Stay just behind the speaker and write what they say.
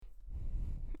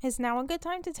Is now a good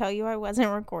time to tell you I wasn't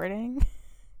recording?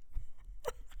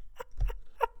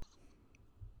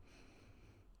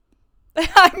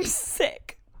 I'm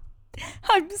sick.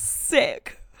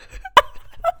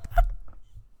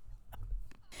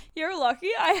 You're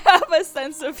lucky I have a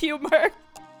sense of humor.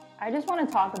 I just want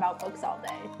to talk about books all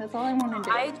day. That's all I want to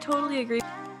do. I totally agree.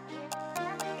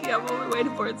 Yeah, I'm only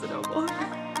waiting for Barnes & Noble.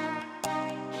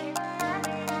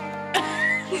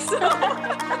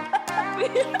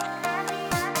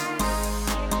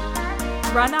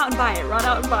 Run out and buy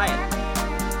it.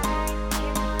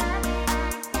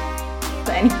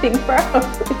 Anything Pros.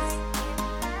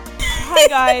 Hi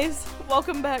guys,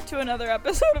 welcome back to another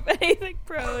episode of Anything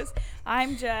Pros.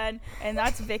 I'm Jen, and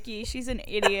that's Vicky. She's an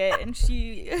idiot, and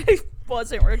she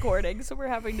wasn't recording, so we're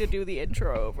having to do the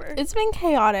intro over. It's been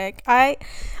chaotic. I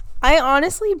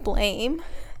honestly blame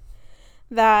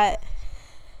that,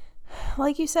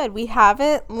 like you said, we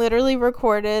haven't literally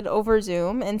recorded over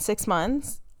Zoom in 6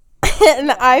 months.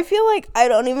 And I feel like I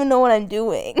don't even know what I'm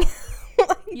doing.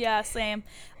 Yeah, same.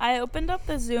 I opened up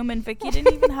the Zoom and Vicky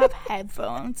didn't even have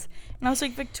headphones. And I was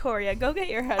like, Victoria, go get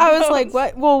your headphones. I was like,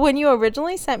 what? Well, when you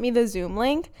originally sent me the Zoom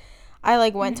link, I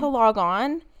went to log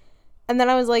on. And then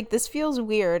I was like, this feels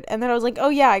weird. And then I was like, oh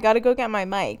yeah, I got to go get my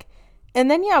mic. And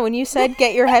then, yeah, when you said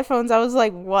get your headphones, I was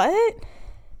like, what?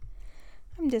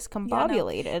 I'm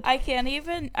discombobulated. Yeah,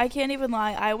 no, I can't even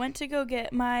lie. I went to go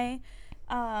get my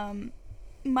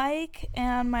mic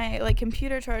and my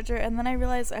computer charger, and then I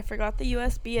realized I forgot the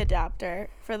USB adapter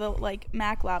for the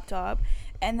Mac laptop,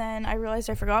 and then I realized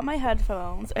I forgot my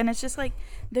headphones, and it's just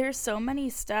there's so many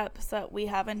steps that we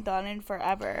haven't done in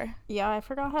forever. Yeah, I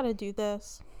forgot how to do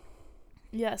this.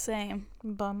 Yeah, same.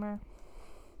 Bummer.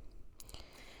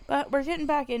 But we're getting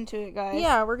back into it, guys.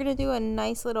 Yeah, we're gonna do a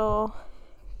nice little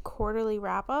quarterly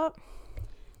wrap up.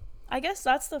 I guess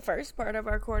that's the first part of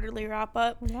our quarterly wrap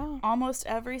up. Yeah. Almost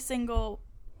every single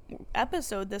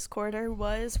episode this quarter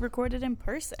was recorded in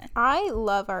person. I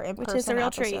love our in-person which is a real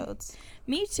episodes. Treat.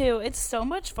 Me too. It's so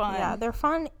much fun. Yeah, they're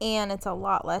fun, and it's a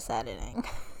lot less editing.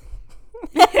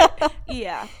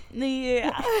 Yeah.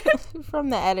 From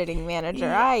the editing manager.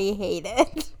 Yeah. I hate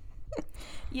it.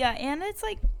 Yeah, and it's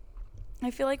I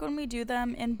feel like when we do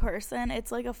them in person,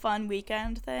 it's a fun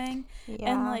weekend thing.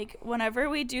 Yeah. And whenever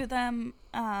we do them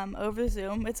over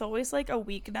Zoom, it's always a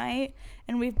weeknight,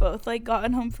 and we've both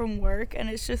gotten home from work, and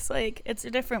it's just it's a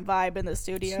different vibe in the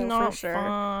studio. It's not for sure.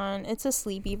 Fun. It's a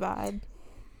sleepy vibe.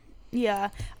 Yeah,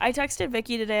 I texted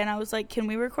Vicky today, and I was like, can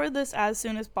we record this as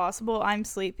soon as possible? I'm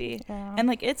sleepy. Yeah.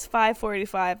 And it's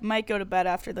 5:45. Might go to bed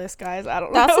after this, guys. I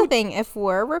don't know. That's the thing. If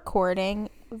we're recording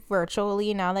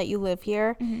virtually now that you live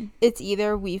here, it's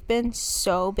either we've been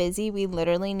so busy we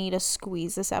literally need to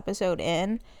squeeze this episode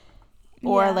in,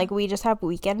 or we just have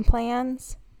weekend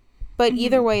plans. But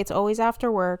either way, it's always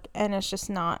after work, and it's just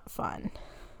not fun.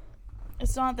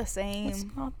 It's not the same. It's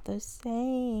not the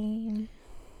same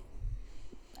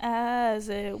as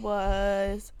it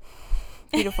was.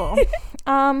 Beautiful.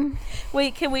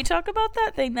 Wait, can we talk about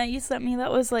that thing that you sent me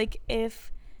that was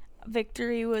if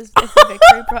Victory was if the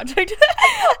Victory Project?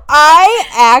 I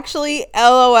actually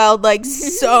LOL'd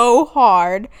so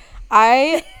hard.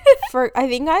 I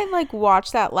think I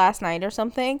watched that last night or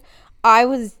something. I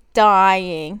was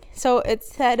dying. So it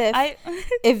said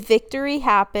if Victory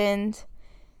happened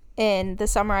in the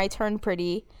summer I turned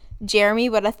pretty, Jeremy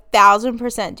would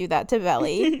 1,000% do that to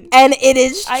Belly. And it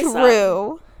is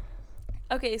true.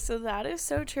 Okay, so that is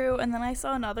so true. And then I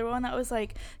saw another one that was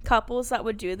couples that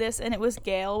would do this, and it was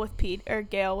Gail with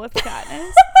Gail with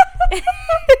Katniss.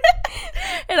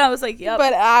 And I was like, yep.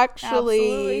 But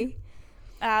actually,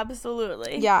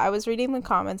 absolutely. Yeah, I was reading the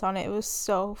comments on it. It was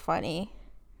so funny.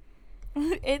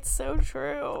 It's so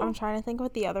true. I'm trying to think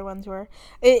what the other ones were.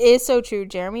 It is so true.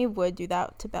 Jeremy would do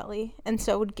that to Belly, and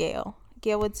so would Gail.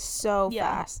 Gail would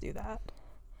fast do that.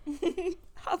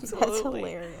 Absolutely. That's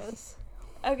hilarious.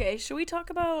 Okay, should we talk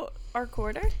about our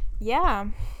quarter? Yeah.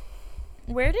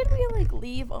 Where did we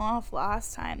leave off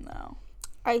last time though?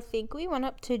 I think we went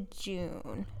up to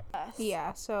June. Yes.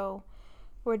 Yeah, so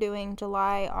we're doing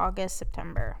July, August,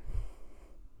 September.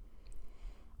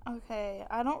 Okay,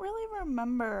 I don't really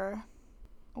remember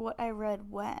what I read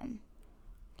when.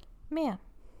 Man.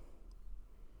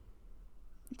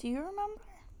 Do you remember?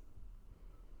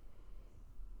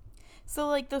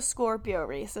 So, the Scorpio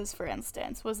races, for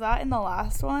instance, was that in the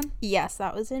last one? Yes,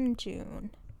 that was in June.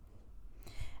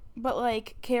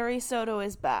 But, Carrie Soto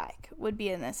is back would be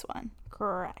in this one.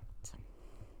 Correct.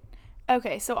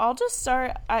 Okay, so I'll just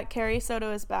start at Carrie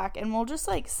Soto is back, and we'll just,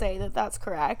 say that that's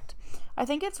correct. I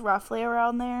think it's roughly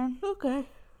around there. Okay.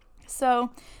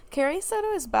 So, Carrie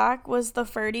Soto is Back was the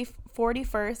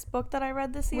 41st book that I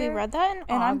read this year. We read that in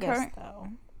and August, though.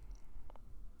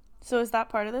 So is that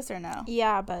part of this or no?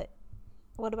 Yeah, but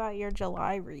what about your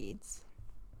July reads?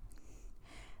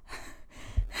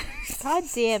 God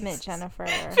damn it, Jennifer.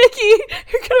 Vicky,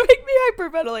 you're gonna make me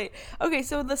hyperventilate. Okay,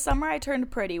 so the summer I turned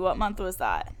pretty. What month was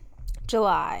that?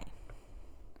 July.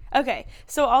 Okay,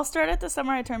 so I'll start at the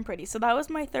summer I turned pretty. So that was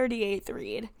my 38th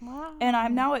read. Wow. And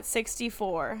I'm now at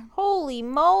 64. Holy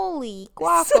moly.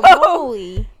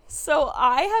 Guacamole. So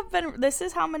I have been, this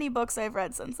is how many books I've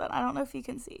read since then. I don't know if you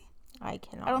can see. I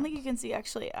cannot. I don't think you can see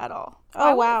actually at all.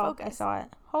 Oh, wow. I saw it.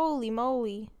 Holy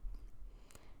moly.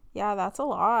 Yeah, that's a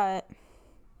lot.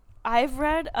 I've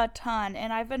read a ton,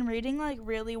 and I've been reading, like,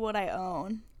 really what I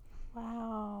own.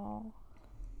 Wow.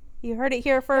 You heard it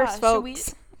here first,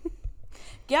 folks.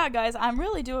 Yeah, guys, I'm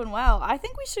really doing well. I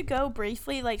think we should go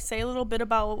briefly, like, say a little bit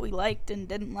about what we liked and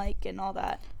didn't like and all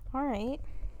that. All right.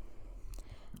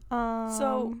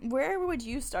 So, where would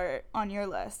you start on your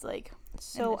list? Like,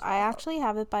 so I actually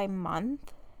have it by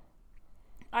month.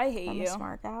 I hate I'm you. a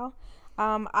smart gal.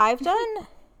 I've done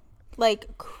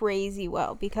like crazy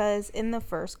well because in the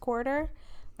first quarter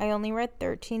I only read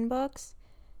 13 books,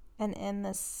 and in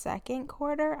the second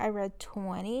quarter I read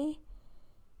 20,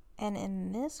 and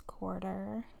in this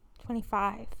quarter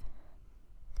 25.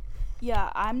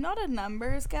 Yeah, I'm not a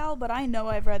numbers gal, but I know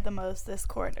I've read the most this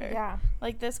quarter. Yeah.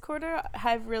 Like, this quarter,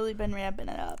 I've really been ramping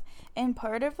it up. And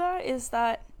part of that is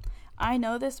that I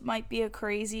know this might be a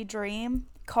crazy dream.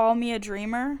 Call me a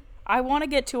dreamer. I want to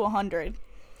get to 100.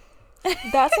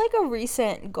 That's like a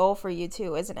recent goal for you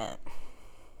too, isn't it?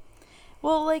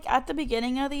 Well, like, at the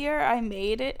beginning of the year, I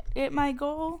made it my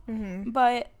goal. Mm-hmm.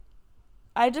 But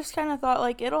I just kind of thought,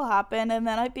 like, it'll happen. And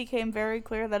then it became very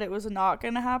clear that it was not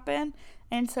going to happen.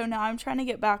 And so now I'm trying to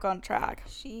get back on track.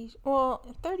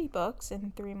 Well, 30 books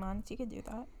in 3 months, you could do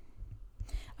that.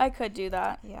 I could do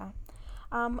that. Yeah.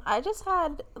 I just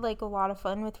had, like, a lot of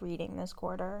fun with reading this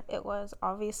quarter. It was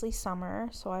obviously summer,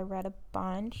 so I read a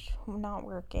bunch, not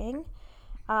working.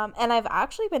 And I've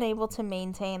actually been able to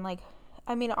maintain, like,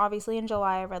 I mean, obviously in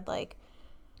July I read, like,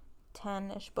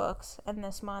 10-ish books. And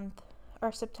this month,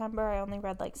 or September, I only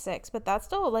read, like, 6. But that's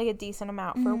still, like, a decent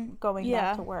amount for going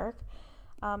back to work.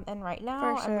 And right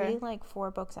now, I'm reading, like,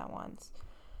 4 books at once.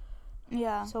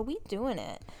 Yeah. So we doing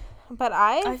it. But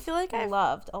I feel like I've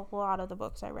loved a lot of the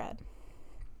books I read.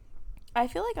 I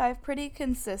feel like I've pretty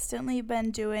consistently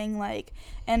been doing, like,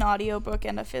 an audiobook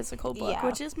and a physical book,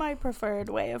 which is my preferred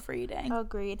way of reading.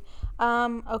 Agreed.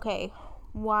 Okay.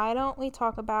 Why don't we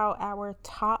talk about our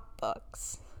top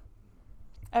books?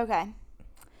 Okay.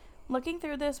 Looking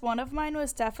through this, one of mine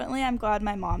was definitely I'm Glad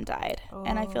My Mom Died. Oh.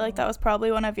 And I feel like that was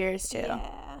probably one of yours, too.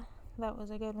 Yeah. That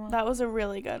was a good one. That was a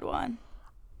really good one.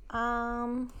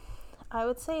 I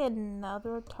would say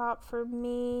another top for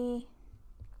me...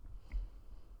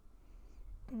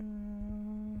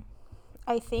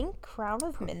 I think Crown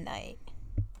of Midnight.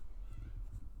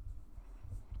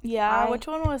 Yeah, which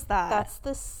one was that? That's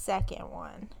the second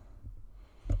one.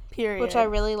 Period. Which I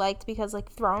really liked because, like,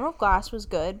 Throne of Glass was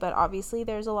good, but obviously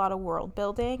there's a lot of world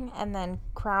building. And then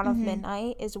Crown of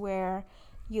Midnight is where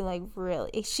you, like,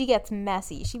 really... She gets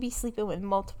messy. She be sleeping with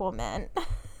multiple men.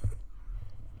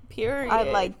 Period. I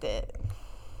liked it.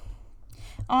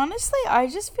 Honestly, I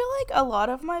just feel like a lot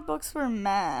of my books were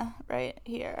meh right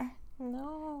here.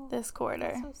 No. This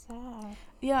quarter. That's so sad.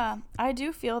 Yeah, I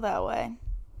do feel that way.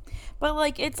 But,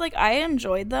 like, it's like I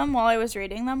enjoyed them while I was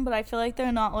reading them, but I feel like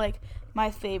they're not, like, my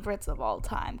favorites of all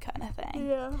time kind of thing.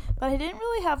 Yeah. But I didn't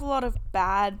really have a lot of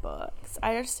bad books.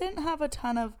 I just didn't have a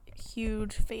ton of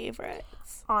huge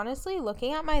favorites. Honestly,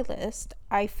 looking at my list,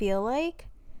 I feel like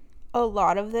a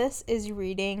lot of this is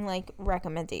reading, like,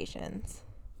 recommendations.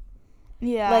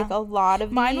 Yeah. Like, a lot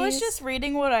of mine was just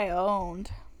reading what I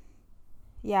owned.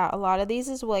 Yeah, a lot of these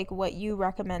is, like, what you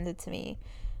recommended to me.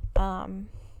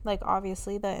 Like,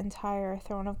 obviously, the entire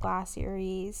Throne of Glass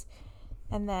series.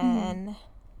 And then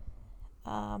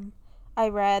I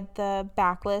read the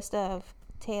backlist of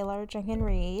Taylor Jenkins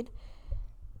Reid.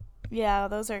 Yeah,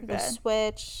 those are good. The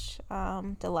Switch,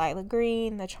 Delilah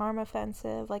Green, The Charm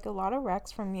Offensive. Like, a lot of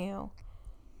recs from you.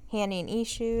 Hanny and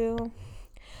Issue.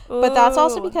 But that's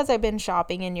also because I've been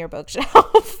shopping in your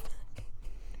bookshelf.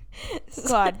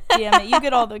 God damn it. You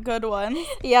get all the good ones.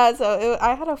 Yeah, so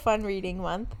I had a fun reading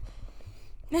month.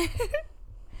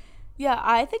 Yeah,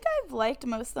 I think I've liked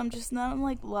most of them, just none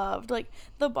like loved. Like,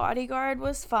 The Bodyguard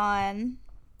was fun.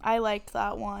 I liked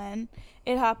that one.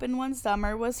 It Happened One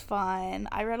Summer was fun.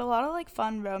 I read a lot of, like,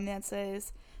 fun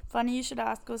romances. Funny You Should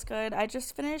Ask was good. I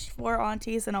just finished 4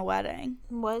 Aunties and a Wedding.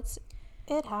 What's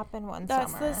It Happened One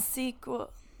That's Summer? the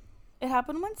sequel. It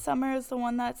Happened One Summer is the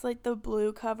one that's like the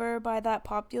blue cover by that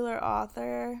popular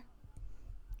author.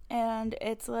 And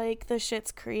it's like the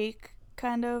Schitt's Creek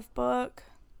kind of book.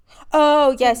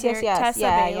 Oh, yes. Tessa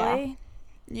Yeah. Bailey.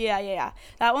 Yeah.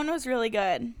 That one was really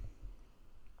good.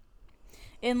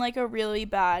 In like a really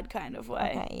bad kind of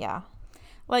way. Okay, yeah.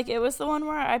 Like, it was the one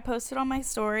where I posted on my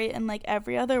story and like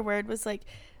every other word was like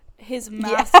his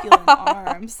masculine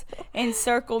arms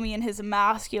encircle me in his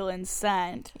masculine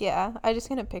scent. Yeah, I just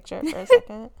gonna picture it for a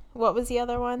second. What was the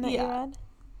other one that you read?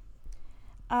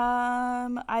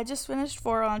 I just finished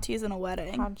Four Aunties and a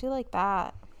Wedding. How'd you like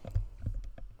that?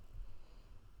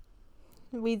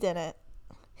 We didn't.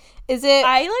 Is it?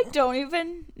 I like don't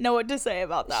even know what to say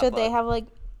about that. Should book. they have like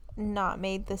not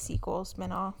made the sequel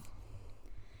spinoff?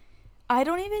 I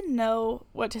don't even know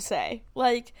what to say.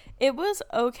 Like, it was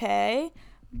okay,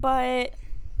 but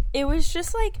it was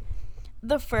just like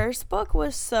the first book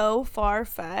was so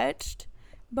far-fetched,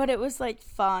 but it was like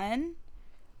fun.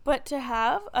 But to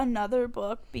have another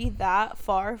book be that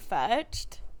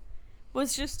far-fetched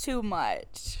was just too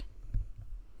much.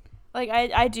 Like,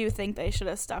 I do think they should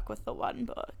have stuck with the one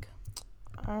book.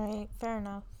 All right, fair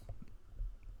enough.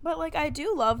 But, like, I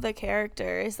do love the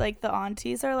characters. Like, the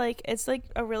aunties are, like, it's, like,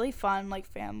 a really fun, like,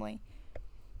 family.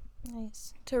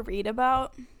 Nice. To read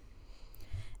about.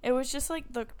 It was just, like,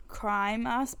 the crime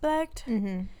aspect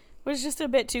was just a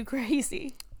bit too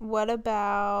crazy. What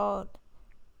about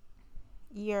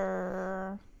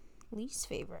your least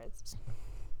favorites?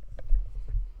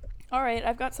 All right,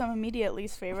 I've got some immediate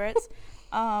least favorites.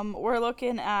 We're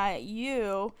looking at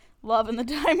you loving the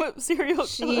time of serial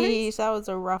killers. Jeez, that was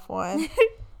a rough one.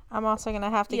 I'm also going to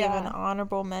have to give an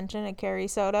honorable mention to Carrie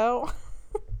Soto.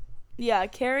 Yeah,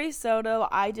 Carrie Soto,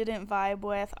 I didn't vibe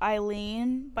with.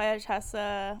 Eileen by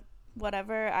Tessa,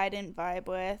 whatever, I didn't vibe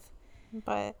with.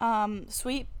 But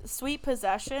Sweet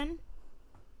Possession,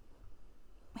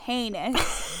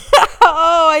 heinous.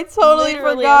 oh, I totally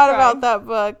Literally forgot about that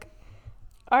book.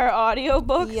 Our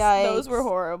audiobooks, Yikes. those were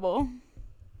horrible.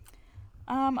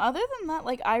 Other than that,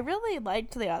 like, I really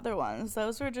liked the other ones.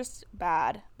 Those were just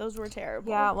bad. Those were terrible.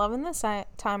 Yeah, loving the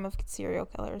time of serial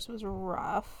killers was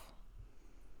rough.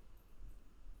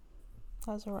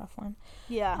 That was a rough one.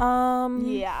 Yeah.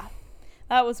 Yeah.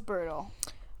 That was brutal.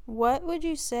 What would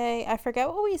you say? I forget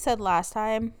what we said last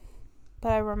time,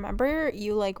 but I remember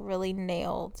you like really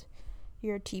nailed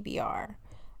your TBR.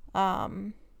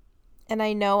 And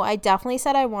I know I definitely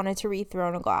said I wanted to read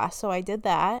Throne of Glass, so I did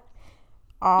that.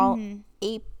 All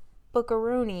 8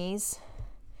 bookaroonies.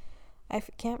 I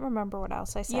can't remember what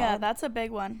else I said. Yeah, that's a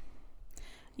big one.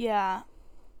 Yeah.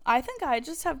 I think I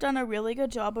just have done a really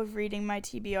good job of reading my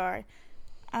TBR.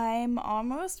 I'm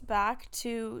almost back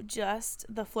to just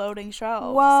the floating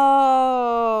shelves.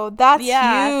 Whoa, that's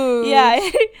huge. Yeah.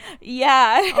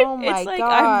 Yeah. Oh my It's like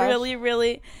gosh. I'm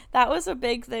really that was a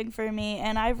big thing for me,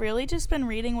 and I've really just been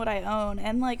reading what I own,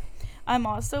 and like I'm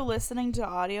also listening to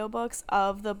audiobooks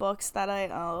of the books that I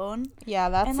own. Yeah,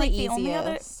 that's and, the like,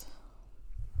 easiest.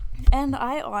 And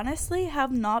I honestly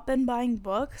have not been buying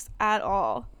books at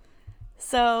all.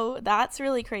 So that's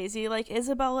really crazy. Like,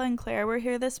 Isabella and Claire were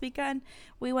here this weekend.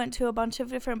 We went to a bunch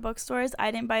of different bookstores. I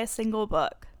didn't buy a single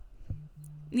book.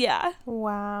 Yeah.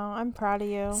 Wow, I'm proud of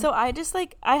you. So I just,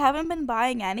 like, I haven't been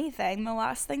buying anything. The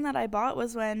last thing that I bought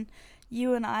was when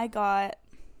you and I got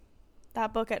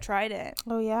that book at Trident.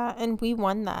 Oh, yeah, and we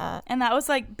won that. And that was,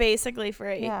 like, basically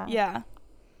free. Yeah.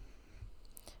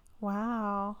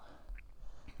 Wow.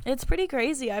 It's pretty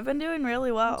crazy. I've been doing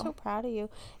really well. I'm so proud of you.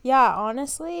 Yeah,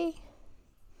 honestly,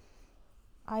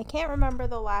 I can't remember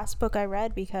the last book I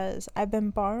read because I've been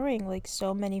borrowing, like,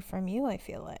 so many from you, I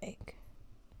feel like.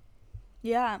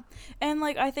 Yeah. And,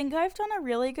 like, I think I've done a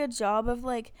really good job of,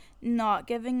 like, not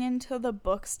giving into the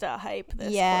Booksta hype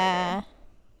this quarter.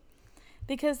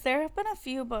 Because there have been a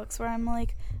few books where I'm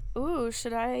like, ooh,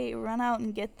 should I run out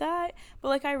and get that? But,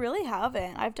 like, I really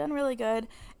haven't. I've done really good.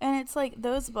 And it's, like,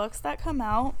 those books that come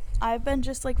out, I've been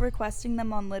just, like, requesting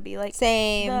them on Libby. Like,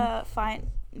 Same.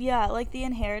 Like, the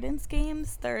Inheritance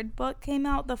Games third book came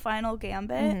out, The Final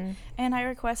Gambit. And I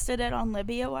requested it on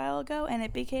Libby a while ago, and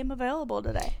it became available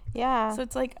today. Yeah. So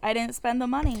it's, like, I didn't spend the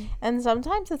money. And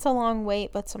sometimes it's a long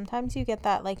wait, but sometimes you get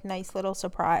that, like, nice little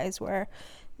surprise where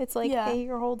it's like, hey,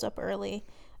 your hold's up early.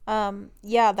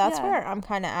 That's where I'm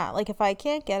kind of at. Like, if I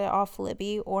can't get it off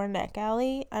Libby or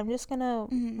NetGalley, I'm just gonna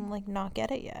like not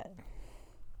get it yet.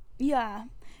 Yeah.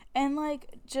 And, like,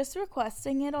 just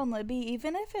requesting it on Libby,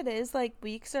 even if it is, like,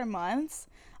 weeks or months,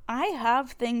 I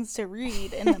have things to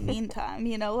read in the meantime,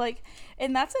 you know? Like,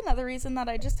 and that's another reason that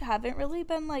I just haven't really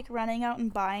been, like, running out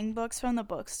and buying books from the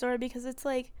bookstore, because it's,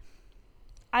 like,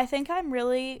 I think I'm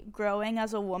really growing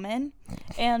as a woman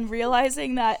and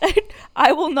realizing that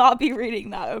I will not be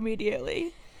reading that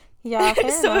immediately. Yeah, fair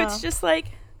So enough.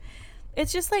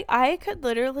 it's just like I could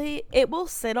literally, it will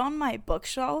sit on my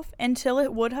bookshelf until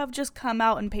it would have just come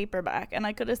out in paperback and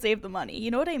I could have saved the money.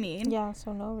 You know what I mean? Yeah,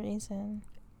 so no reason.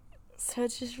 So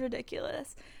it's just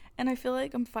ridiculous. And I feel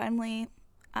like I'm finally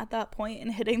at that point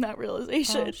and hitting that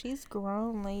realization. Oh, she's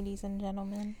grown, ladies and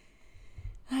gentlemen.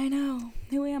 I know.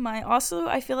 Who am I? Also,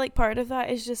 I feel like part of that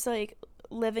is just like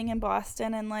living in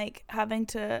Boston and like having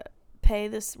to pay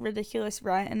this ridiculous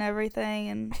rent and everything,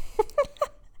 and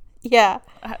Yeah.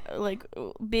 like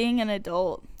being an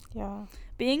adult. Yeah.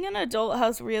 Being an adult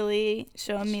has really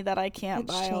shown me that I can't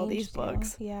It's buy all these changed you.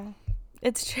 books. Yeah.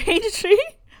 It's changed me.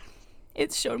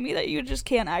 It's shown me that you just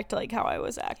can't act like how I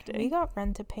was acting. We got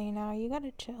rent to pay now. You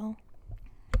gotta chill.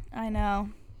 I know.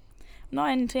 I'm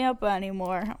not in Tampa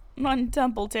anymore. I'm not in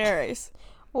Temple Terrace.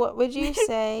 What would you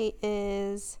say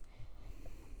is,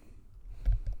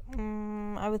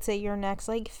 I would say your next,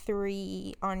 like,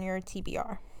 3 on your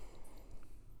TBR?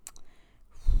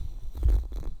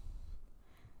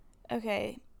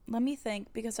 Okay, let me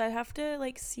think, because I have to,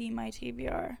 like, see my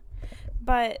TBR.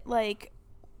 But, like,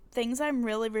 things I'm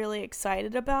really, really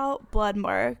excited about,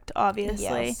 Bloodmarked,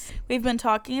 obviously. Yes. We've been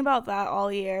talking about that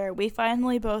all year. We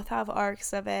finally both have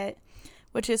arcs of it,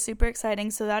 which is super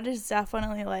exciting. So that is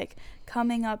definitely, like,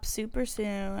 coming up super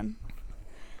soon.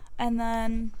 And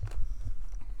then,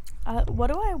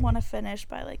 what do I want to finish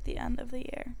by, like, the end of the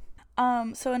year?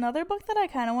 So another book that I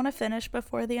kind of want to finish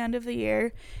before the end of the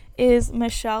year is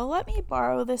Michelle Let Me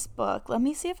Borrow This Book. Let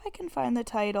me see if I can find the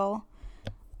title.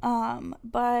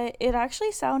 But it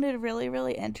actually sounded really,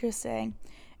 really interesting.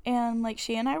 And, like,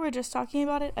 she and I were just talking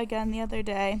about it again the other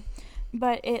day.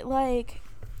 But it, like,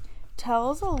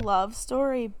 tells a love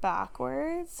story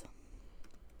backwards.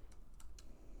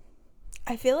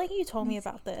 I feel like you told me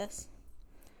about this.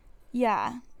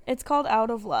 Yeah. It's called Out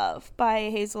of Love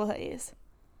by Hazel Hayes.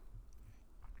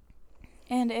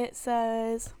 And it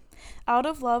says, Out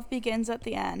of Love begins at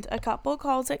the end. A couple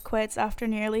calls it quits after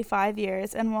nearly 5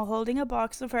 years, and while holding a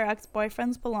box of her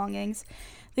ex-boyfriend's belongings,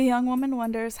 the young woman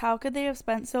wonders how could they have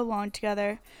spent so long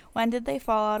together? When did they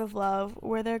fall out of love?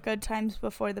 Were there good times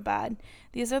before the bad?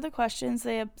 These are the questions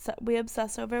we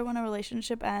obsess over when a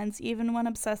relationship ends, even when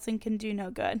obsessing can do no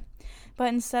good. But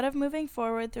instead of moving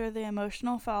forward through the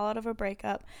emotional fallout of a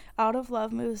breakup, Out of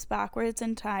Love moves backwards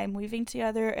in time, weaving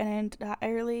together an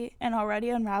already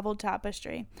unraveled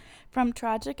tapestry, from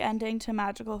tragic ending to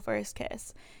magical first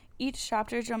kiss. Each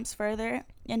chapter jumps further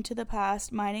into the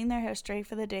past, mining their history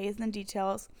for the days and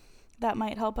details that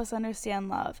might help us understand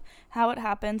love, how it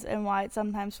happens, and why it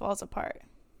sometimes falls apart.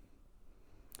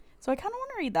 So I kind of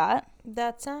want to read that.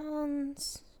 That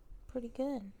sounds pretty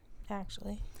good,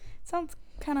 actually. Sounds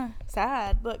kind of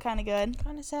sad, but kind of good.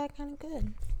 Kind of sad, kind of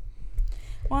good.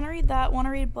 Want to read that, want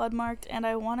to read Bloodmarked, and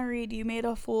I want to read You Made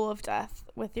a Fool of Death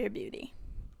with Your Beauty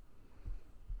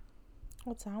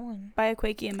What's that one? by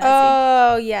Akwaeke Emezi.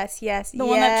 Oh, yes. The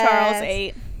one that Charles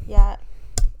ate. Yeah.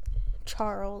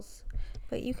 Charles.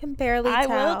 But you can barely I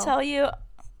tell. will tell you,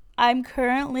 I'm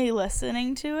currently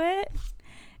listening to it.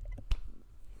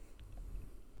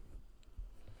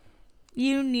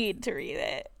 You need to read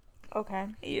it. Okay.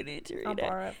 You need to read I'll it.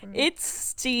 borrow it from you. It's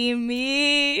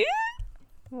steamy.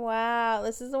 Wow.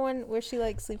 This is the one where she,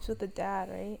 like, sleeps with the dad,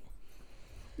 right?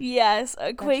 Yes, That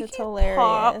shit's Akwaeke hilarious.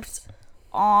 popped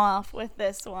off with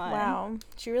this one. Wow.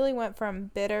 She really went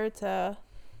from bitter to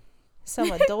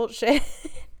some adult shit.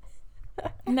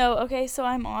 No, okay, so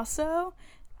I'm also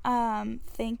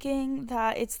thinking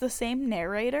that it's the same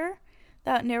narrator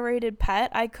that narrated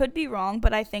Pet. I could be wrong,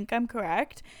 but I think I'm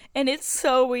correct. And it's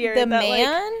so weird. The that,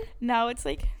 man? Like, now it's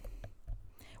like,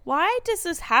 why does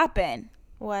this happen?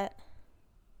 What?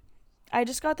 I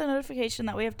just got the notification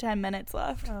that we have 10 minutes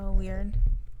left. Oh, weird.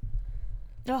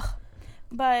 Ugh.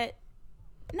 But,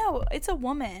 no, it's a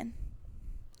woman.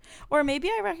 Or maybe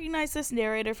I recognize this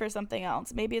narrator for something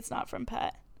else. Maybe it's not from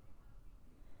Pet.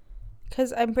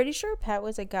 Because I'm pretty sure Pet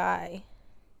was a guy.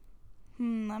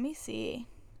 Let me see.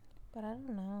 But I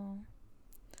don't know.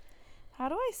 How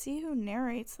do I see who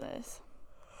narrates this?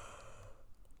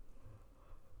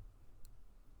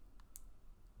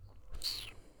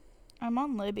 I'm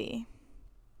on Libby.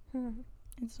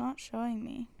 It's not showing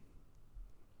me.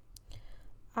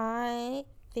 I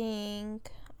think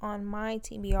on my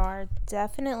TBR,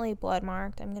 definitely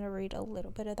Bloodmarked. I'm going to read a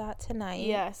little bit of that tonight.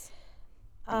 Yes.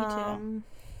 Me too.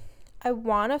 I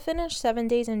want to finish 7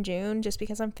 Days in June just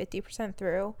because I'm 50%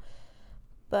 through.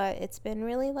 But it's been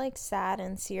really, like, sad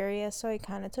and serious, so I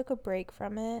kind of took a break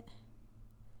from it.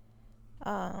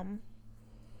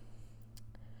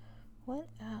 What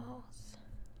else?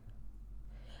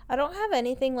 I don't have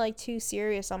anything like too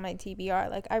serious on my TBR.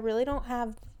 Like, I really don't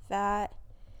have that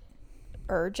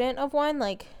urgent of one.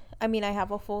 Like, I mean, I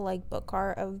have a full like book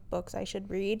cart of books I should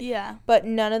read. Yeah. But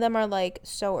none of them are like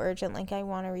so urgent. Like, I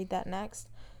want to read that next.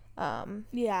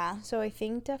 Yeah. So I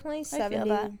think definitely I feel 7th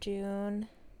that. of June.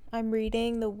 I'm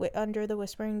reading Under the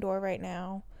Whispering Door right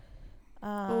now.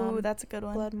 Ooh, that's a good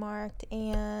one. Blood Marked,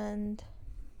 and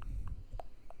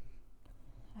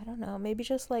I don't know, maybe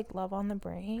just like Love on the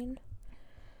Brain.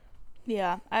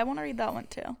 Yeah, I want to read that one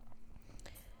too.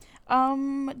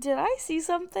 Did I see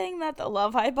something that the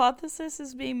Love Hypothesis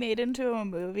is being made into a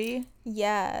movie?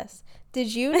 Yes.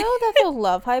 Did you know that the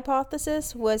Love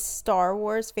Hypothesis was Star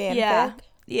Wars fanfic? Yeah.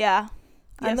 Yeah.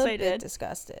 I'm Yes, a I bit did.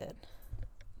 disgusted.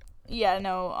 Yeah,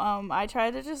 no, I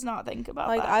try to just not think about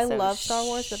Like, that. I so love Star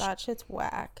Wars, but that shit's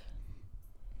whack.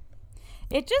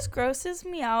 It just grosses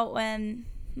me out when,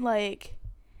 like,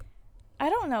 I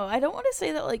don't know. I don't want to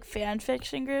say that, like, fan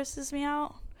fiction grosses me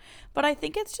out, but I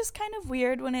think it's just kind of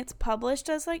weird when it's published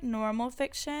as, like, normal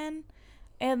fiction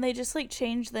and they just, like,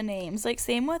 change the names. Like,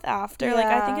 same with After. Like,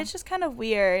 I think Yeah. it's just kind of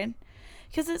weird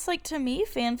because it's, like, to me,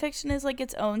 fan fiction is, like,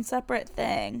 its own separate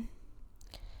thing.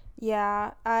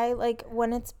 Yeah, I like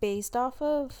when it's based off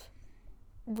of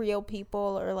real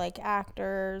people or like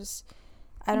actors.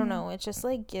 I don't know. It just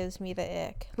like gives me the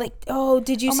ick. Like, oh,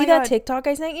 did you Oh see my that God. TikTok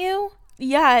I sent you?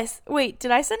 Yes. Wait, did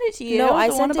I send it to you? No, I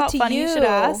The one sent it about to Funny you. You Should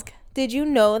Ask. Did you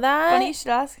know that? Funny You Should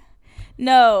Ask.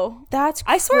 No. That's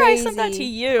I swear I sent that to crazy.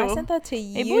 you. I sent that to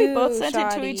you. Maybe we both sent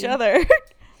it to Shadi. each other.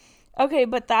 Okay,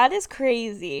 but that is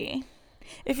crazy.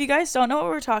 If you guys don't know what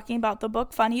we're talking about, the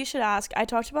book Funny You Should Ask, I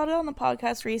talked about it on the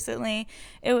podcast recently.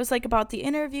 It was like about the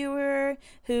interviewer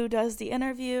who does the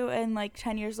interview and like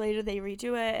 10 years later they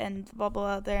redo it and blah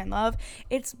blah, they're in love.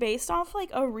 It's based off like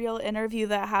a real interview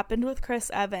that happened with Chris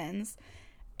Evans.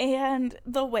 And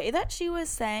the way that she was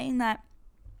saying that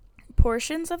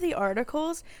portions of the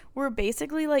articles were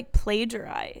basically like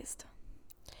plagiarized.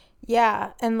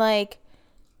 Yeah, and like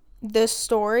the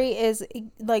story is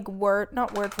like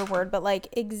not word for word, but like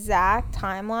exact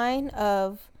timeline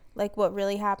of like what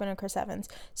really happened to Chris Evans.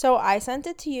 So I sent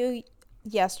it to you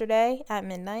yesterday at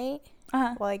midnight.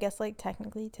 Uh-huh. Well, I guess like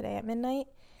technically today at midnight,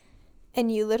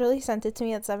 and you literally sent it to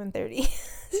me at 7:30.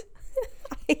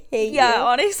 I hate Yeah, you.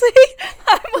 honestly,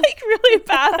 I'm like really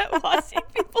bad at watching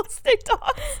people's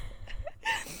TikToks.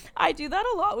 I do that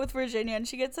a lot with Virginia, and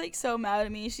she gets like so mad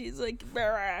at me. She's like,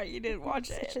 "Brr, you didn't watch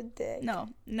Such it." a dick. No,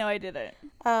 I didn't.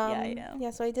 I know.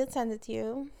 Yeah, so I did send it to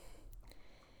you.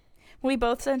 We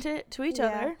both sent it to each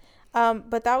Yeah. other.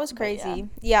 But that was But crazy.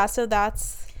 Yeah, so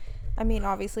that's, I mean,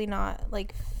 obviously not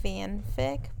like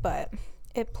fanfic, but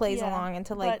it plays Yeah, along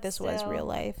into like but this was still. real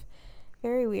life.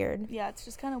 Very weird. Yeah, it's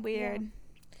just kind of weird.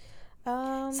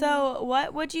 So So,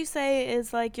 what would you say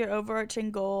is like your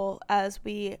overarching goal as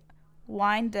we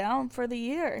wind down for the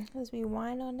year? as we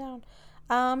wind on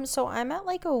down, so I'm at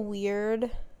like a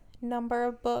weird number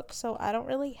of books, so I don't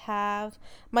really have.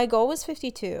 My goal was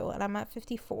 52, and I'm at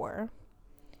 54.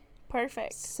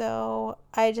 Perfect. So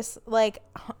I just like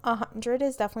 100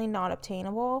 is definitely not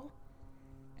obtainable.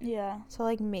 Yeah. So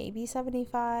like maybe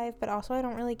 75, but also I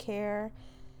don't really care.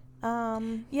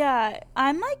 Yeah,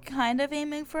 I'm like kind of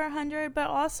aiming for 100, but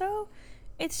also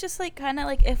it's just like kind of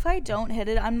like if I don't hit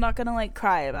it, I'm not gonna like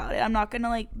cry about it. I'm not gonna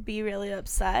like be really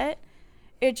upset.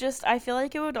 It just, I feel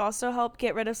like it would also help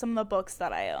get rid of some of the books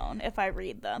that I own if I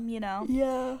read them, you know?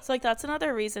 Yeah. So like that's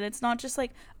another reason. It's not just like,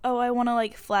 oh, I want to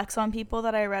like flex on people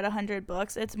that I read 100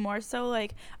 books. It's more so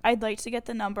like I'd like to get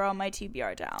the number on my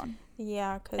TBR down.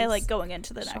 Yeah, because And like going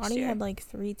into the next Shani year. had like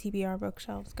 3 TBR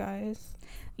bookshelves, guys.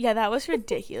 Yeah, that was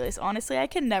ridiculous. Honestly, I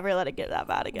can never let it get that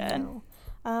bad again.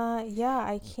 No. Yeah,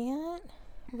 I can't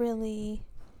really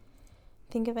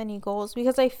think of any goals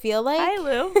because I feel like Hi,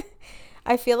 Lou.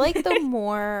 I feel like the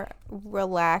more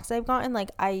relaxed I've gotten,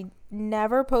 like I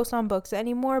never post on books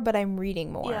anymore, but I'm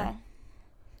reading more. Yeah.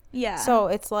 Yeah. So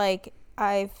it's like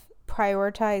I've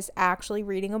prioritized actually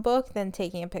reading a book than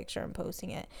taking a picture and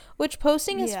posting it, which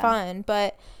posting is Yeah. fun,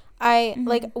 but I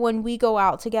like when we go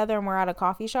out together and we're at a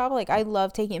coffee shop, like I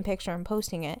love taking a picture and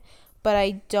posting it, but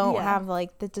I don't Yeah. have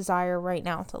like the desire right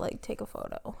now to like take a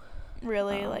photo.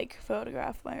 really like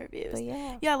photograph my reviews. But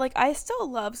yeah. Yeah, like I still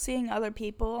love seeing other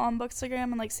people on Bookstagram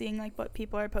and like seeing like what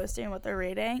people are posting and what they're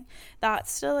reading.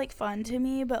 That's still like fun to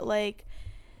me, but like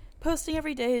posting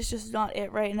every day is just not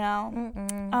it right now.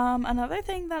 Another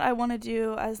thing that I want to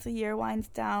do as the year winds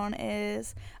down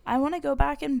is I want to go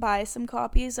back and buy some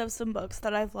copies of some books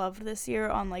that I've loved this year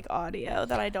on like audio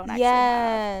that I don't actually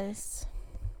have. Yes.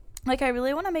 like, I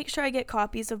really want to make sure I get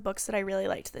copies of books that I really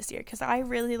liked this year, because I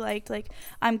really liked, like,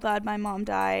 I'm Glad My Mom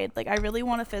Died. Like, I really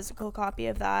want a physical copy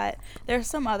of that. There's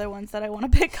some other ones that I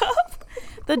want to pick up.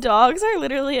 The dogs are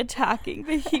literally attacking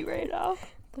Vicky right now.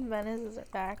 The menaces are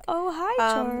back. Oh, hi,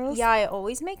 Charles. Yeah, I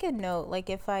always make a note, like,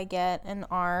 if I get an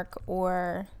ARC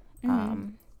or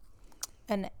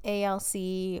an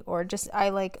ALC, or just, I,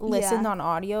 like, listened on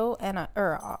audio and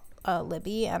or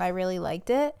Libby, and I really liked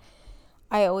it.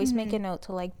 I always make a note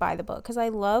to, like, buy the book, because I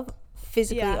love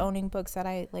physically owning books that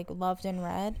I, like, loved and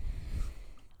read.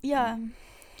 Yeah.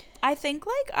 I think,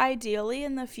 like, ideally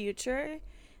in the future,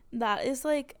 that is,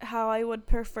 like, how I would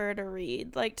prefer to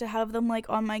read. Like, to have them, like,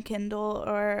 on my Kindle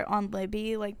or on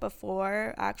Libby, like,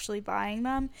 before actually buying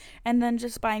them, and then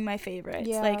just buying my favorites.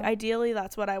 Yeah. Like, ideally,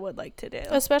 that's what I would like to do.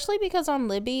 Especially because on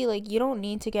Libby, like, you don't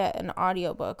need to get an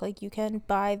audiobook. Like, you can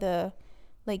buy the,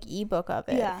 like, ebook of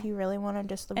it if you really want to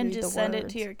just read the words. And just send it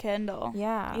to your Kindle.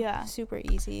 Yeah. Super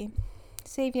easy.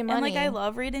 Save you money. And, like, I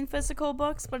love reading physical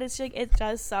books, but it's, like, it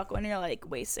does suck when you're, like,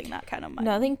 wasting that kind of money.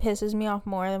 Nothing pisses me off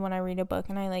more than when I read a book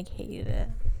and I, like, hate it.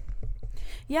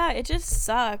 Yeah, it just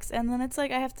sucks. And then it's,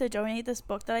 like, I have to donate this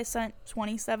book that I spent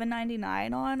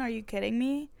 $27.99 on. Are you kidding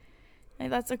me? Like,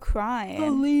 that's a crime.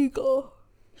 Illegal.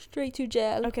 Straight to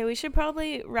jail. Okay, we should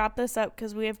probably wrap this up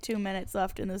because we have 2 minutes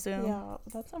left in the Zoom. Yeah,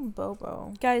 that's some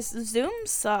bobo. Guys, Zoom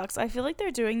sucks. I feel like they're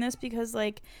doing this because,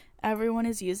 like, everyone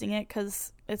is using it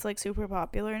because it's, like, super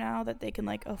popular now that they can,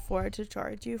 like, afford to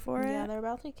charge you for it. Yeah, they're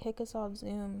about to kick us off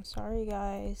Zoom. Sorry,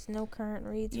 guys. No current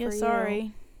reads for you.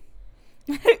 Sorry.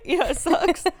 Yeah, it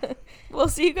sucks. We'll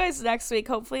see you guys next week,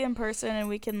 hopefully in person, and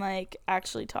we can, like,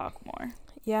 actually talk more.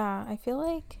 Yeah, I feel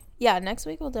like... Yeah, next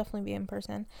week will definitely be in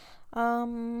person.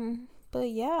 But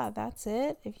yeah, that's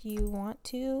it. If you want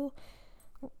to,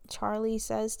 Charlie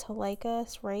says to like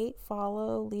us, rate,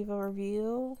 follow, leave a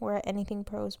review. We're at Anything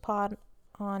Pros Pod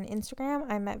on Instagram.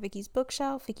 I'm at Vicky's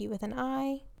Bookshelf, Vicky with an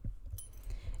I.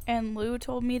 And Lou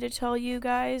told me to tell you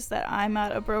guys that I'm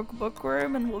at A Broke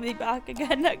Bookworm, and we'll be back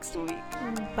again next week.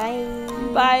 Bye.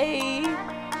 Bye.